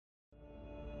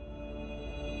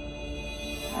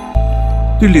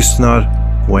Du lyssnar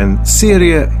på en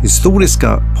serie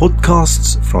historiska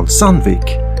podcasts från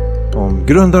Sandvik om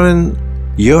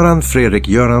grundaren Fredrik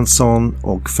Göransson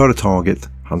och företaget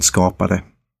han skapade.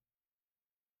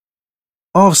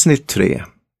 Avsnitt 3.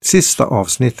 Sista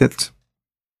avsnittet.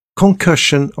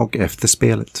 Konkursen och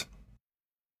efterspelet.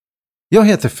 Jag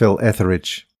heter Phil Etheridge.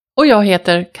 Och jag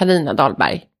heter Carina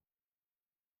Dahlberg.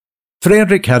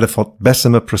 Fredrik hade fått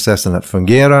Bessemer-processen att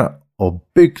fungera och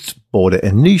byggt både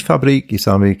en ny fabrik i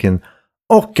Sandviken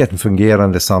och ett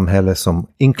fungerande samhälle som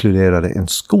inkluderade en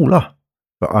skola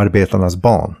för arbetarnas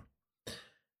barn.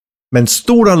 Men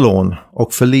stora lån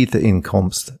och för lite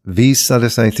inkomst visade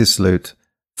sig till slut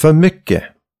för mycket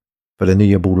för det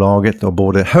nya bolaget, och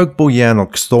både Höga, järn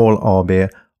och stål AB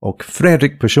och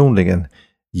Fredrik personligen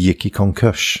gick i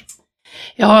konkurs.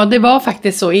 Ja, det var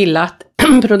faktiskt så illa att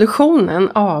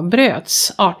produktionen avbröts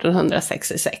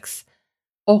 1866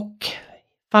 och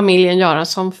familjen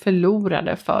Göransson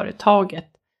förlorade företaget,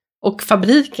 och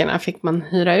fabrikerna fick man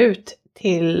hyra ut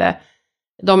till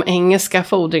de engelska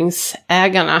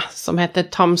fordringsägarna som hette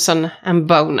Thomson &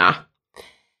 Bona.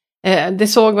 Det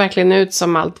såg verkligen ut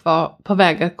som allt var på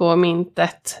väg att gå om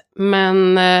intet,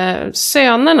 men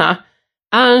sönerna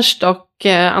Ernst och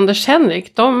Anders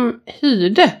Henrik, de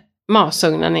hyrde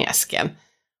masugnen i Esken,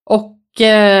 och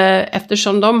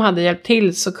eftersom de hade hjälpt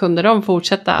till så kunde de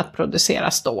fortsätta att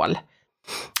producera stål.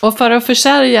 Och för att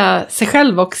försörja sig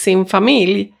själv och sin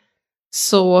familj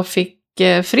så fick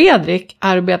Fredrik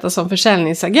arbeta som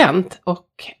försäljningsagent, och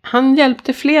han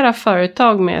hjälpte flera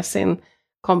företag med sin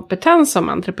kompetens som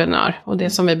entreprenör, och det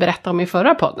som vi berättade om i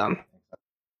förra podden.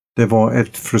 Det var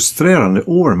ett frustrerande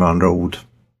år med andra ord.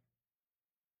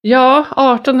 Ja,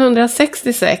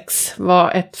 1866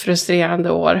 var ett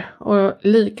frustrerande år, och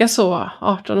likaså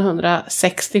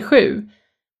 1867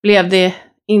 blev det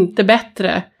inte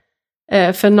bättre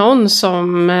för någon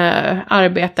som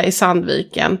arbetade i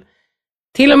Sandviken.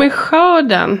 Till och med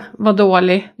skörden var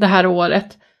dålig det här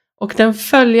året, och den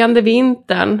följande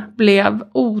vintern blev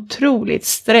otroligt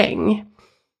sträng.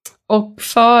 Och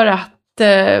för att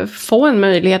få en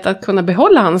möjlighet att kunna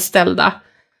behålla anställda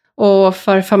och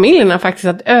för familjerna faktiskt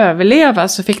att överleva,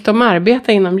 så fick de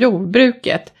arbeta inom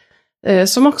jordbruket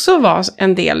som också var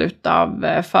en del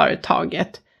utav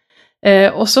företaget.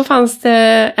 Och så fanns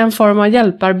det en form av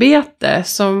hjälparbete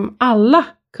som alla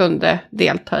kunde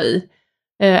delta i,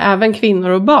 även kvinnor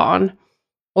och barn.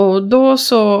 Och då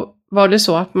så var det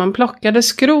så att man plockade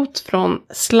skrot från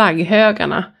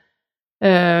slagghögarna,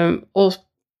 och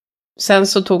sen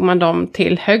så tog man dem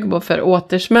till Höga för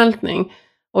återsmältning.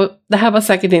 Och det här var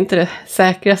säkert inte det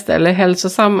säkraste eller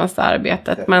hälsosammaste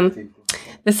arbetet, men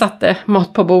det satte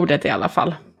mat på bordet i alla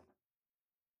fall.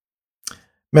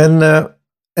 Men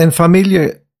en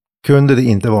familj kunde det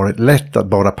inte varit lätt att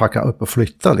bara packa upp och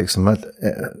flytta, liksom. Att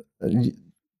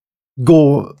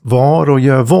gå var och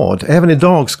gör vad. Även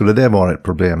idag skulle det vara ett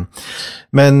problem.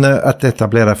 Men att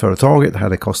etablera företaget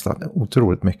hade kostat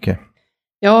otroligt mycket.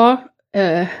 Ja,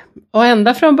 och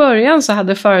ända från början så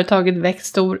hade företaget väckt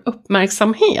stor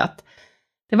uppmärksamhet.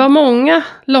 Det var många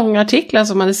långa artiklar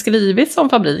som hade skrivits om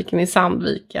fabriken i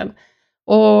Sandviken.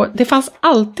 Och det fanns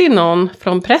alltid någon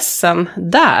från pressen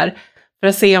där för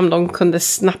att se om de kunde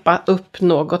snappa upp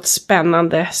något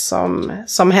spännande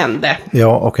som hände.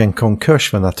 Ja, och en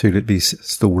konkurs var naturligtvis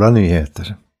stora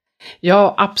nyheter.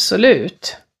 Ja,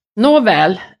 absolut.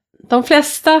 Nåväl, de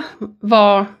flesta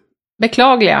var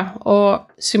beklagliga och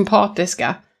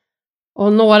sympatiska.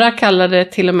 Och några kallade det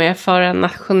till och med för en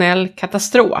nationell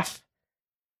katastrof.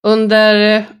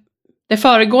 Under de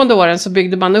föregående åren så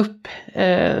byggde man upp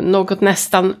något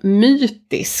nästan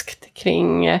mytiskt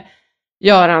kring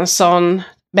Göransson,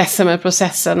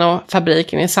 Bessemer-processen och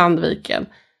fabriken i Sandviken.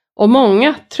 Och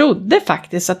många trodde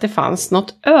faktiskt att det fanns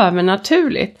något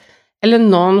övernaturligt eller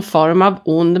någon form av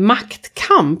ond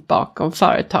maktkamp bakom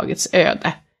företagets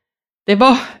öde. Det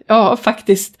var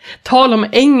faktiskt tal om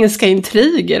engelska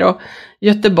intriger och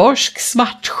göteborgsk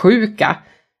svartsjuka,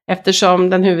 eftersom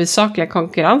den huvudsakliga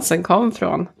konkurrensen kom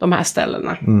från de här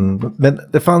ställena. Men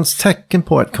det fanns tecken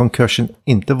på att konkursen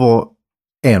inte var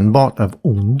enbart av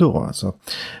ondo. Alltså.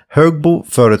 Högbo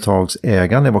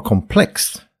företagsägande var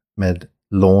komplext med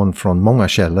lån från många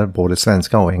källor, både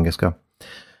svenska och engelska.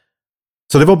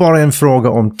 Så det var bara en fråga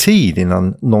om tid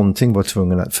innan någonting var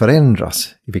tvungen att förändras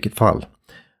i vilket fall.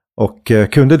 Och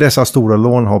kunde dessa stora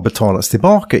lån ha betalats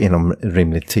tillbaka inom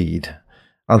rimlig tid?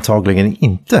 Antagligen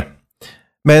inte.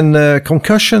 Men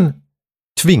konkursen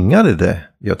tvingade det,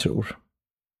 jag tror.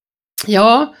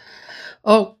 Ja,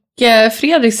 och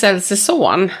Fredriks äldste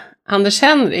son, Anders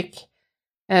Henrik,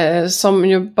 som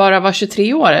ju bara var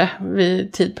 23 år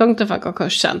vid tidpunkten för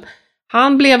konkursen,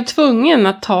 Han blev tvungen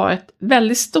att ta ett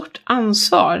väldigt stort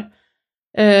ansvar.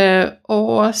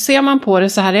 Och ser man på det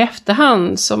så här i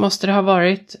efterhand så måste det ha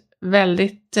varit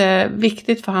väldigt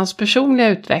viktigt för hans personliga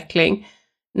utveckling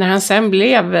när han sen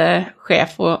blev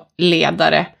chef och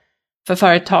ledare för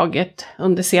företaget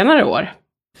under senare år.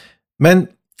 Men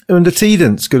under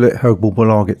tiden skulle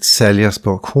Högbobolaget säljas på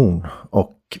auktion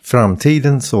och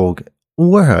framtiden såg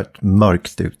oerhört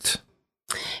mörkt ut.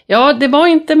 Ja, det var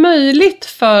inte möjligt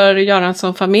för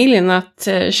Göransson-familjen att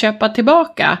köpa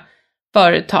tillbaka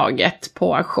företaget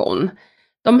på auktion.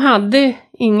 De hade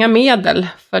inga medel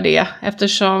för det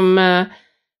eftersom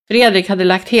Fredrik hade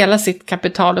lagt hela sitt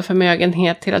kapital och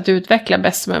förmögenhet till att utveckla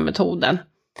Bessemer-metoden.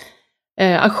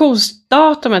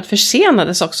 Auktionsdatumet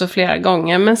försenades också flera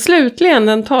gånger, men slutligen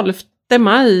den 12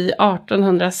 maj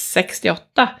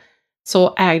 1868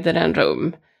 så ägde den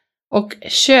rum. Och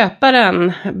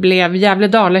köparen blev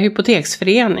Gävle-Dala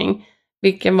hypoteksförening,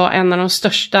 vilken var en av de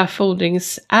största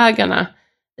fordringsägarna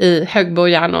i Högbo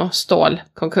järn- och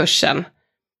stålkonkursen.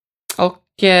 Och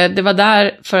det var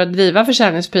där för att driva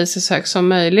försäljningspriset så högt som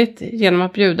möjligt genom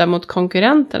att bjuda mot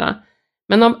konkurrenterna.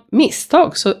 Men av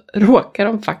misstag så råkar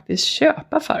de faktiskt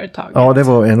köpa företaget. Ja, det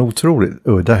var en otroligt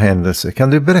udda händelse. Kan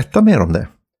du berätta mer om det?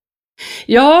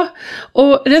 Ja,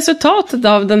 och resultatet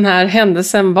av den här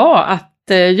händelsen var att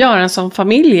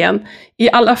Göransson-familjen i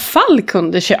alla fall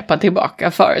kunde köpa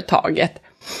tillbaka företaget.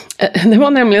 Det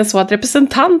var nämligen så att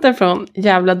representanter från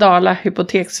Gävle-Dala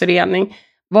hypoteksförening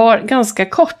var ganska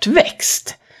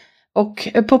kortväxt. Och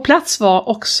på plats var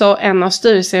också en av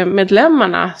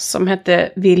styrelsemedlemmarna som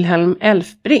hette Wilhelm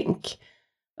Elfbrink.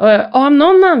 Och av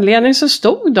någon anledning så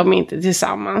stod de inte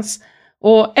tillsammans.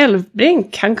 Och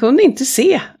Elfbrink, han kunde inte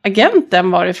se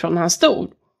agenten varifrån han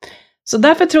stod. Så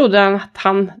därför trodde han att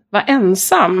han var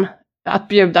ensam att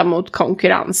bjuda mot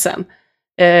konkurrensen.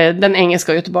 Den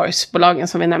engelska och Göteborgsbolagen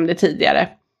som vi nämnde tidigare.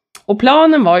 Och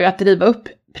planen var ju att driva upp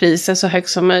priset så högt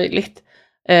som möjligt.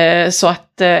 Så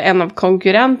att en av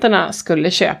konkurrenterna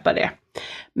skulle köpa det.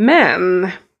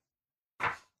 Men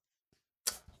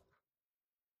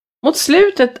mot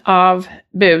slutet av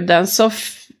buden så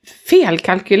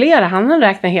felkalkylerade han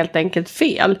räknade helt enkelt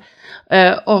fel.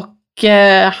 Och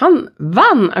han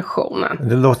vann auktionen.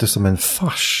 Det låter som en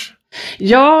fars.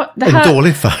 Ja, en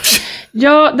dålig fars.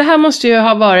 Ja, det här måste ju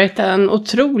ha varit en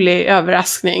otrolig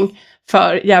överraskning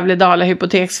för Gävle-Dala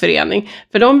hypoteksförening.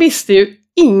 För de visste ju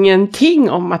ingenting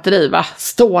om att driva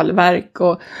stålverk.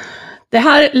 Och det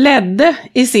här ledde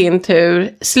i sin tur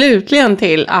slutligen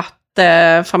till att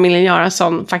familjen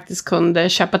Göransson faktiskt kunde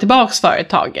köpa tillbaka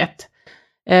företaget.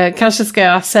 Kanske ska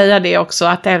jag säga det också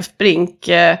att Elfbrink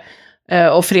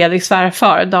och Fredriks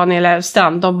svärfar, Daniel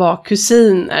Elfstrand, de var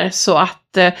kusiner. Så att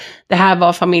det här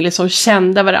var familjer som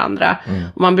kände varandra.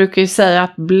 Och man brukar ju säga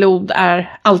att blod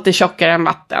är alltid tjockare än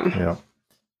vatten. Ja.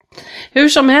 Hur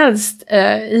som helst,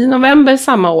 i november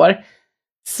samma år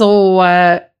så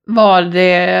var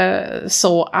det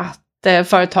så att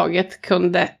företaget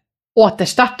kunde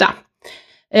återstarta.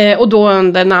 Och då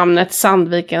under namnet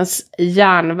Sandvikens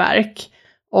järnverk.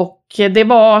 Och det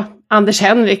var Anders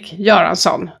Henrik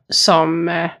Göransson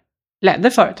som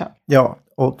ledde företaget. Ja,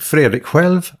 och Fredrik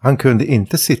själv, han kunde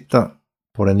inte sitta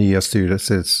på den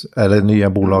nya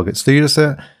bolagets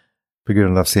styrelse på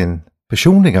grund av sin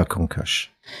personliga konkurs.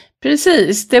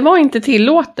 Precis, det var inte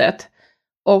tillåtet.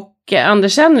 Och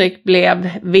Anders Henrik blev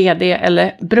vd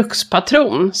eller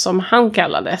brukspatron som han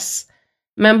kallades.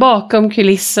 Men bakom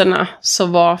kulisserna så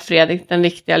var Fredrik den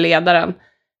riktiga ledaren.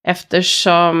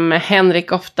 Eftersom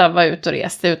Henrik ofta var ute och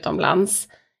reste utomlands.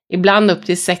 Ibland upp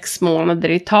till 6 månader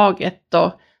i taget.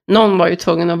 Och någon var ju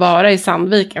tvungen att vara i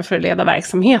Sandviken för att leda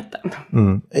verksamheten.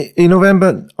 I november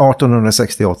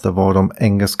 1868 var de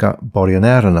engelska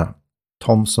borgenärerna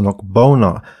Thomson och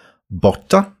Bona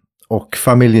borta. Och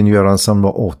familjen Göransson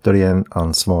var återigen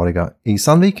ansvariga i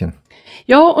Sandviken.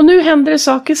 Ja, och nu hände det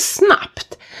saker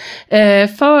snabbt.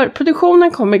 För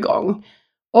produktionen kom igång.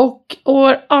 Och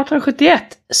år 1871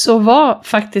 så var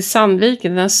faktiskt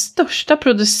Sandviken den största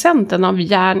producenten av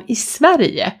järn i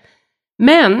Sverige.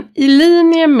 Men i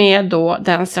linje med då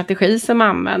den strategi som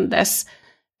användes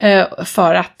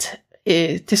för att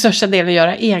till största delen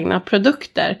göra egna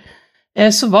produkter,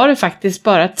 så var det faktiskt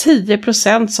bara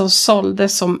 10% som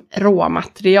såldes som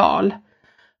råmaterial.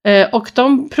 Och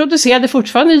de producerade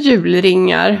fortfarande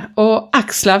hjulringar och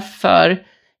axlar för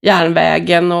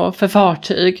järnvägen och för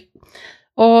fartyg.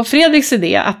 Och Fredriks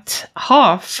idé att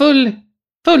ha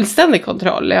fullständig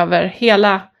kontroll över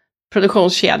hela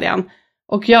produktionskedjan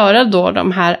och göra då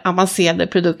de här avancerade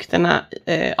produkterna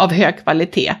av hög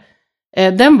kvalitet,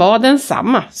 den var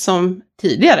densamma som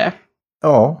tidigare.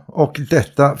 Ja, och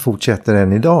detta fortsätter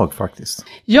än idag faktiskt.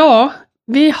 Ja,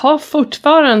 vi har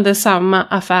fortfarande samma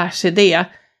affärsidé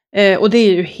och det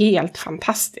är ju helt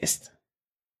fantastiskt.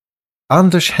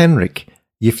 Anders Henrik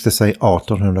gifte sig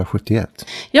 1871.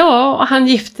 Ja, och han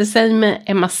gifte sig med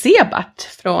Emma Sebart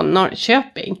från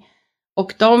Norrköping.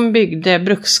 Och de byggde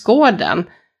bruksgården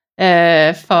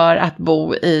för att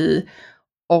bo i.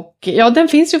 Och ja, den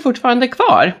finns ju fortfarande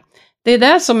kvar. Det är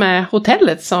det som är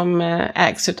hotellet som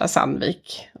ägs utav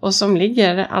Sandvik. Och som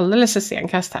ligger alldeles i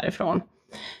stenkast härifrån.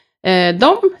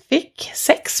 De fick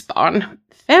 6 barn.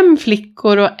 5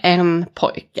 flickor och 1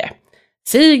 pojke.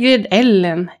 Sigrid,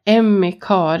 Ellen, Emmy,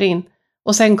 Karin.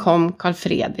 Och sen kom Karl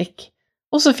Fredrik.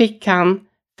 Och så fick han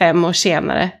 5 år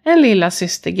senare en lilla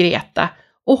syster Greta.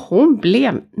 Och hon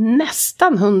blev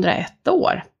nästan 101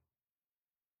 år.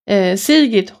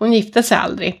 Sigrid, hon gifte sig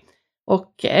aldrig.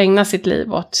 Och ägnade sitt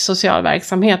liv åt social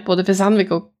verksamhet. Både för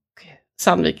Sandvik och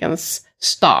Sandvikens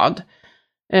stad.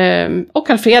 Och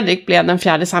Karl Fredrik blev den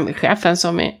 4:e Sandvikschefen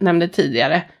som vi nämnde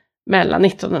tidigare. Mellan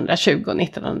 1920 och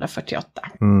 1948.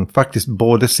 Faktiskt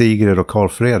både Sigrid och Karl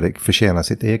Fredrik förtjänar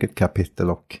sitt eget kapitel.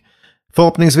 Och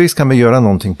förhoppningsvis kan vi göra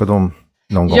någonting på dem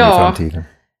någon gång i framtiden.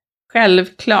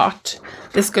 Självklart.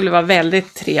 Det skulle vara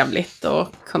väldigt trevligt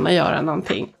att kunna göra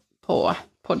någonting på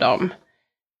dem.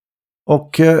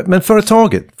 Men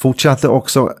företaget fortsatte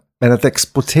också med att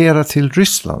exportera till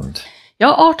Ryssland.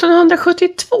 Ja,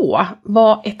 1872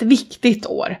 var ett viktigt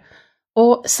år.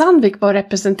 Och Sandvik var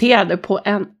representerade på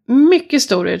en mycket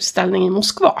stor utställning i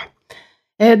Moskva.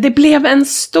 Det blev en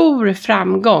stor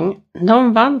framgång.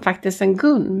 De vann faktiskt en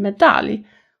guldmedalj.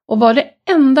 Och var det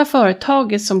enda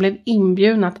företaget som blev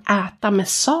inbjudna att äta med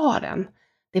tsaren.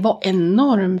 Det var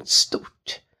enormt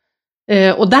stort.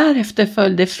 Och därefter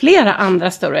följde flera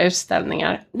andra stora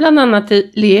utställningar. Bland annat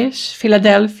i Liège,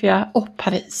 Philadelphia och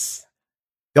Paris.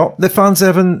 Ja, det fanns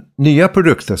även nya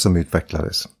produkter som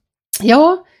utvecklades.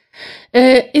 Ja,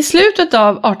 i slutet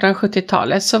av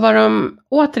 1870-talet så var de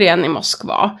återigen i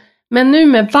Moskva. Men nu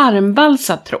med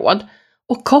varmvalsad tråd.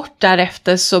 Och kort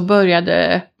därefter så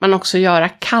började man också göra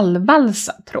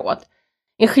kallvalsad tråd.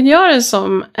 Ingenjören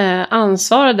som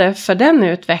ansvarade för den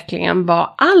utvecklingen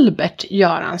var Albert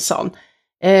Göransson,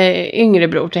 yngre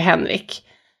bror till Henrik.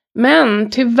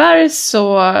 Men tyvärr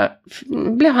så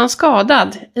blev han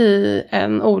skadad i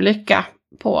en olycka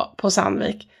på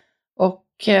Sandvik. Och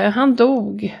han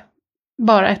dog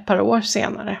bara ett par år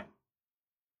senare.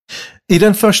 I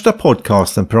den första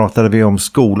podcasten pratade vi om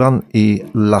skolan i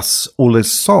Las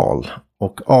Ollesal.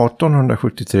 Och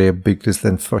 1873 byggdes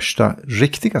den första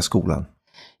riktiga skolan.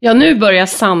 Ja, nu börjar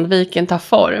Sandviken ta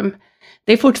form.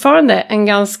 Det är fortfarande en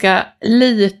ganska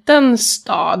liten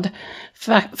stad.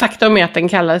 Faktum är att den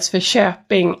kallades för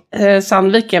Köping.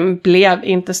 Sandviken blev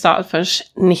inte stad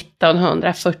förrän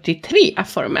 1943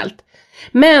 formellt.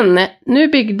 Men nu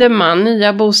byggde man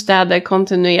nya bostäder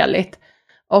kontinuerligt.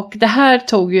 Och det här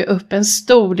tog ju upp en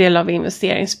stor del av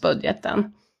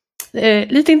investeringsbudgeten.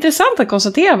 Lite intressant att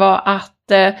konstatera var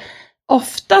att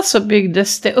ofta så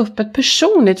byggdes det upp ett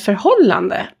personligt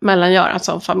förhållande mellan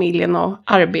Göransson-familjen och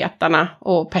arbetarna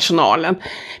och personalen.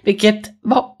 Vilket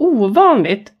var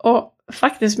ovanligt och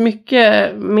faktiskt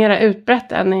mycket mer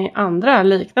utbrett än i andra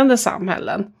liknande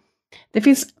samhällen. Det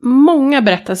finns många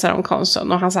berättelser om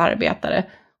Konkursen och hans arbetare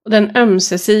och den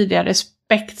ömsesidiga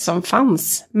respekt som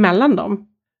fanns mellan dem.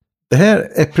 Det här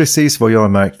är precis vad jag har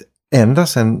märkt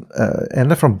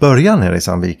ända från början här i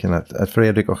Sandviken. Att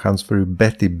Fredrik och hans fru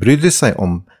Betty brydde sig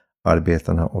om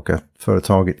arbetarna och att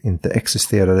företaget inte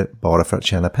existerade bara för att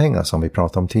tjäna pengar som vi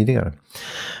pratade om tidigare.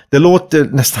 Det låter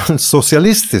nästan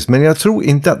socialistiskt, men jag tror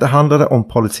inte att det handlade om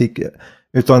politik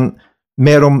utan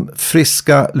mer om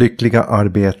friska, lyckliga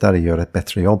arbetare gör ett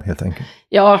bättre jobb helt enkelt.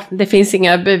 Ja, det finns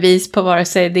inga bevis på vare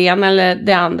sig det ena eller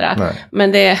det andra. Nej.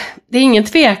 Men det är ingen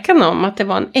tvekan om att det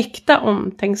var en äkta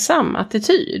omtänksam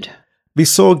attityd. Vi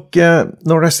såg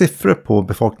några siffror på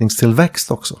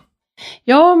befolkningstillväxt också.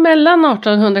 Ja, mellan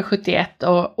 1871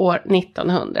 och år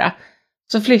 1900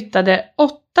 så flyttade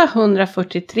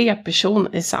 843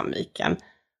 personer i Sandviken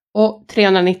och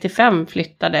 395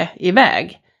 flyttade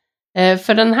iväg.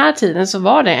 För den här tiden så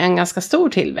var det en ganska stor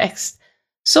tillväxt.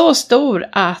 Så stor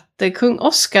att kung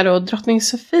Oscar och drottning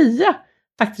Sofia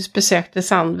faktiskt besökte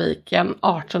Sandviken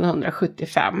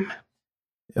 1875.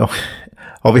 Ja,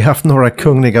 har vi haft några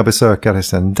kungliga besökare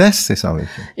sedan dess i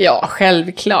Sandviken? Ja,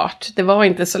 självklart. Det var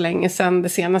inte så länge sedan det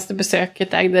senaste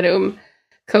besöket ägde rum.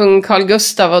 Kung Carl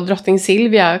Gustaf och drottning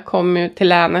Silvia kom till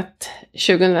länet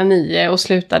 2009 och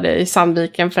slutade i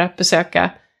Sandviken för att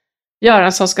besöka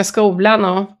Göranssonska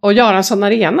skolan och Göransson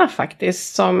arena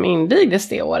faktiskt som invigdes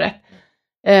det året.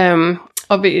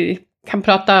 Och vi kan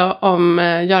prata om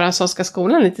Göranssonska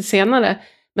skolan lite senare.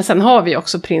 Men sen har vi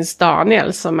också prins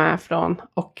Daniel som är från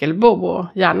Ockelbo och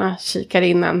gärna kikar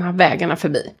in vägarna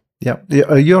förbi. Ja,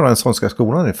 Göranssonska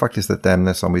skolan är faktiskt ett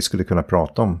ämne som vi skulle kunna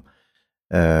prata om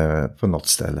på något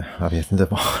ställe. Jag vet inte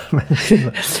var.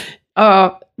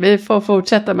 Ja, vi får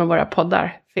fortsätta med våra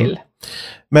poddar, Phil.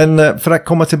 Men för att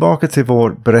komma tillbaka till vår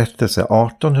berättelse,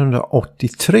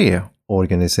 1883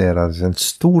 organiserades en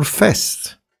stor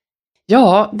fest.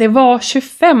 Ja, det var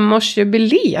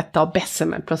 25-årsjubileet av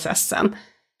Bessemerprocessen.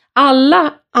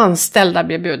 Alla anställda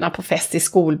blev bjudna på fest i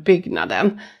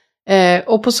skolbyggnaden.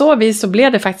 Och på så vis så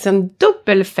blev det faktiskt en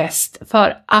dubbel fest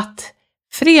för att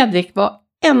Fredrik var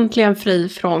äntligen fri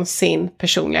från sin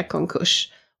personliga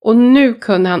konkurs. Och nu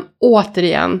kunde han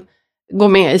återigen gå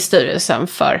med i styrelsen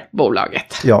för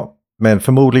bolaget. Ja, men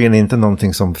förmodligen inte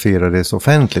någonting som firades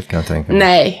offentligt kan jag tänka mig.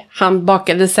 Nej, han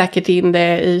bakade säkert in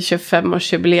det i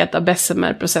 25-årsjubileet av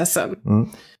Bessemerprocessen.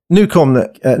 Nu kom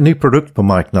det en ny produkt på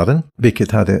marknaden,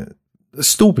 vilket hade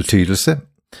stor betydelse.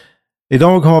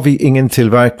 Idag har vi ingen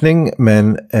tillverkning,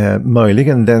 men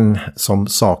möjligen den som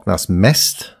saknas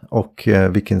mest och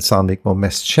vilken Sandvik var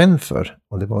mest känd för.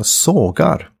 Och det var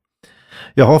sågar.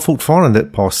 Jag har fortfarande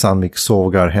ett par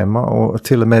Sandvik-sågar hemma och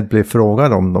till och med blev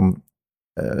frågad om dem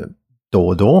då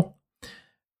och då.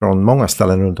 Från många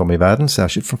ställen runt om i världen,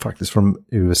 särskilt faktiskt från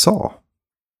USA.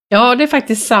 Ja, det är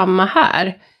faktiskt samma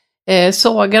här.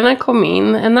 Sågarna kom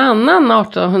in. En annan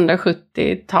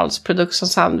 1870-talsprodukt som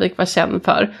Sandvik var känd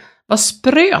för var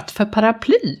spröt för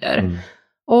paraplyer.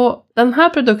 Och den här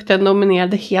produkten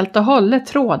dominerade helt och hållet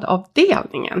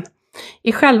trådavdelningen.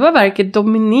 I själva verket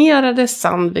dominerade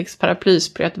Sandviks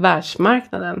paraplyspröt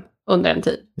världsmarknaden under en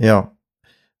tid. Ja.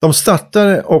 De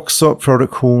startade också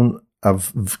produktion av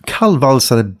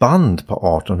kallvalsade band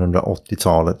på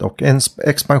 1880-talet och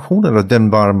expansionen av den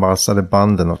varmvalsade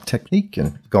banden och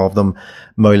tekniken gav dem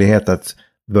möjlighet att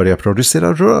börja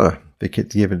producera rör,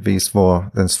 vilket givetvis var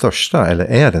den största eller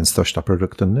är den största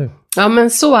produkten nu. Ja, men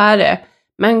så är det.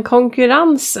 Men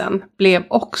konkurrensen blev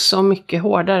också mycket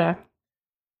hårdare.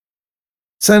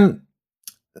 Sen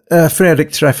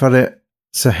Fredrik träffade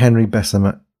Sir Henry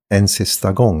Bessemer en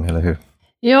sista gång, eller hur?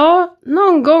 Ja,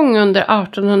 någon gång under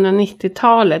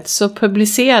 1890-talet så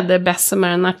publicerade Bessemer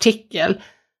en artikel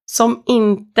som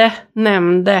inte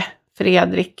nämnde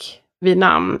Fredrik vid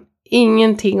namn.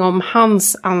 Ingenting om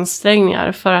hans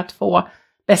ansträngningar för att få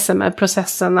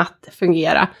Bessemer-processen att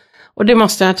fungera. Och det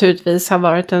måste naturligtvis ha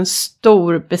varit en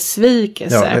stor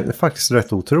besvikelse. Ja, det är faktiskt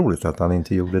rätt otroligt att han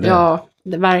inte gjorde det. Ja,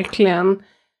 det verkligen.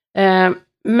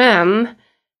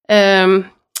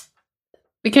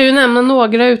 Vi kan ju nämna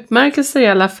några utmärkelser i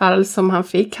alla fall som han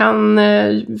fick.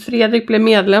 Fredrik blev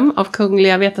medlem av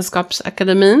Kungliga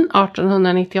Vetenskapsakademin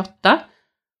 1898.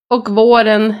 Och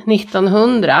våren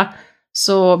 1900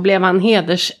 så blev han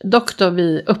hedersdoktor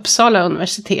vid Uppsala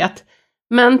universitet.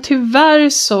 Men tyvärr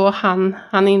så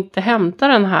han inte hämta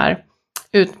den här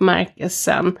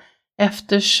utmärkelsen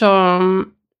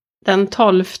eftersom den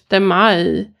 12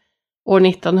 maj år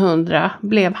 1900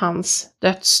 blev hans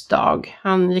dödsdag.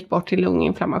 Han gick bort till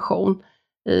lunginflammation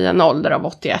i en ålder av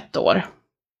 81 år.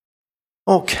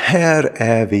 Och här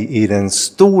är vi i den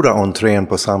stora entrén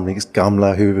på Sandviks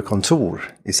gamla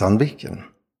huvudkontor i Sandviken.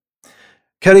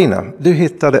 Carina, du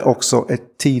hittade också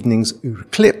ett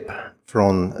tidningsurklipp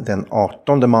från den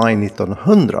 18 maj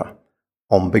 1900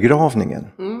 om begravningen.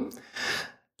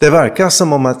 Det verkar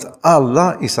som om att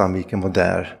alla i Sandviken var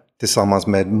där tillsammans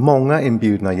med många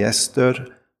inbjudna gäster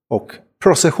och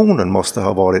processionen måste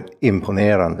ha varit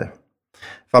imponerande.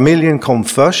 Familjen kom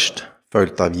först,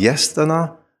 följt av gästerna,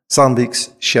 Sandviks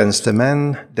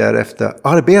tjänstemän, därefter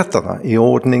arbetarna i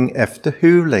ordning efter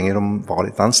hur länge de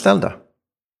varit anställda.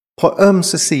 På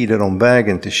ömse sidor om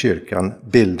vägen till kyrkan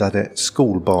bildade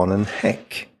skolbarnen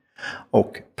häck.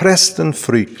 Och prästen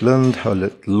Fryklund höll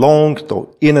ett långt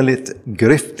och innerligt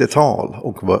gryftetal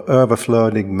och var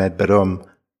överflödig med beröm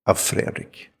av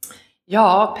Fredrik.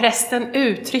 Ja, prästen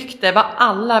uttryckte vad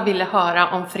alla ville höra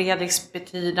om Fredriks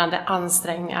betydande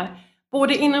ansträngningar.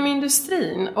 Både inom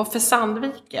industrin och för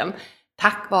Sandviken.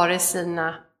 Tack vare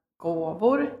sina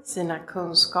gåvor, sina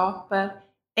kunskaper,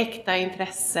 äkta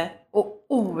intresse och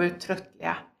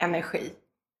outtröttliga energi.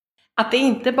 Att det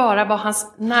inte bara var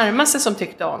hans närmaste som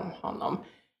tyckte om honom,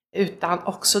 utan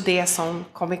också det som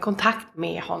kom i kontakt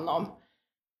med honom.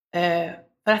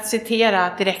 För att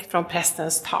citera direkt från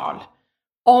prästens tal.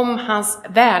 Om hans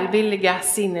välvilliga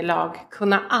sinnelag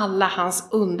kunna alla hans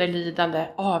underlydande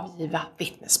avgiva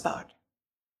vittnesbörd.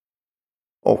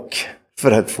 Och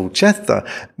för att fortsätta,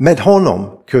 med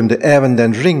honom kunde även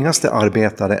den ringaste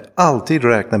arbetare alltid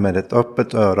räkna med ett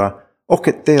öppet öra och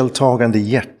ett deltagande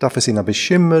hjärta för sina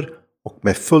bekymmer och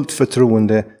med fullt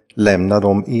förtroende lämna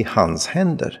dem i hans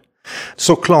händer.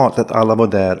 Såklart att alla var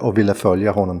där och ville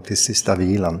följa honom till sista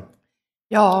vilan.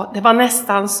 Ja, det var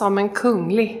nästan som en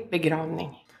kunglig begravning.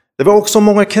 Det var också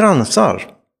många kransar.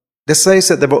 Det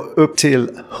sägs att det var upp till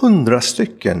 100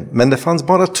 stycken, men det fanns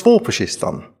bara 2 på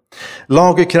kistan.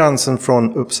 Lagerkransen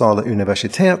från Uppsala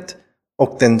universitet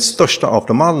och den största av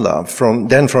dem alla,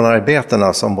 den från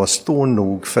arbetarna som var stor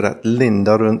nog för att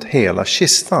linda runt hela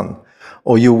kistan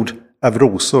och gjord av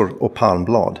rosor och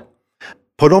palmblad.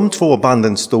 På de 2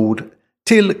 banden stod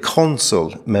till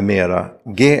konsul med mera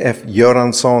G.F.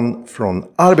 Göransson från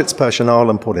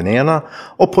arbetspersonalen på den ena,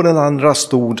 och på den andra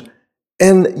stod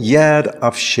en gärd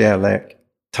av kärlek,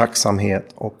 tacksamhet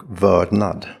och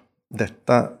vördnad.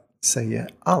 Detta säger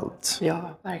allt.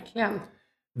 Ja, verkligen.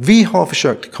 Vi har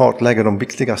försökt kartlägga de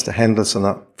viktigaste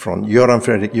händelserna från Göran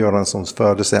Fredrik Göranssons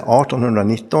födelse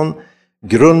 1819,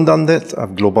 grundandet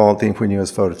av globalt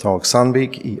ingenjörsföretag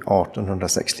Sandvik i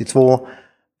 1862,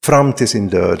 fram till sin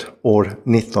död år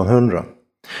 1900.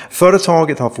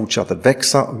 Företaget har fortsatt att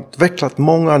växa och utvecklat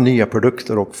många nya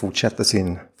produkter och fortsätter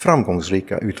sin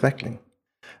framgångsrika utveckling.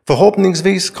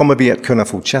 Förhoppningsvis kommer vi att kunna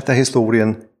fortsätta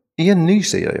historien i en ny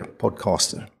serie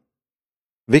podcaster.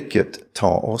 Vilket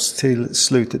tar oss till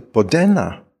slutet på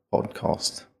denna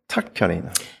podcast. Tack Carina.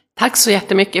 Tack så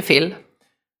jättemycket Phil.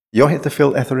 Jag heter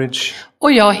Phil Etheridge.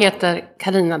 Och jag heter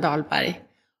Carina Dahlberg.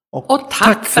 Och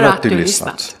tack för att du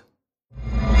lyssnat.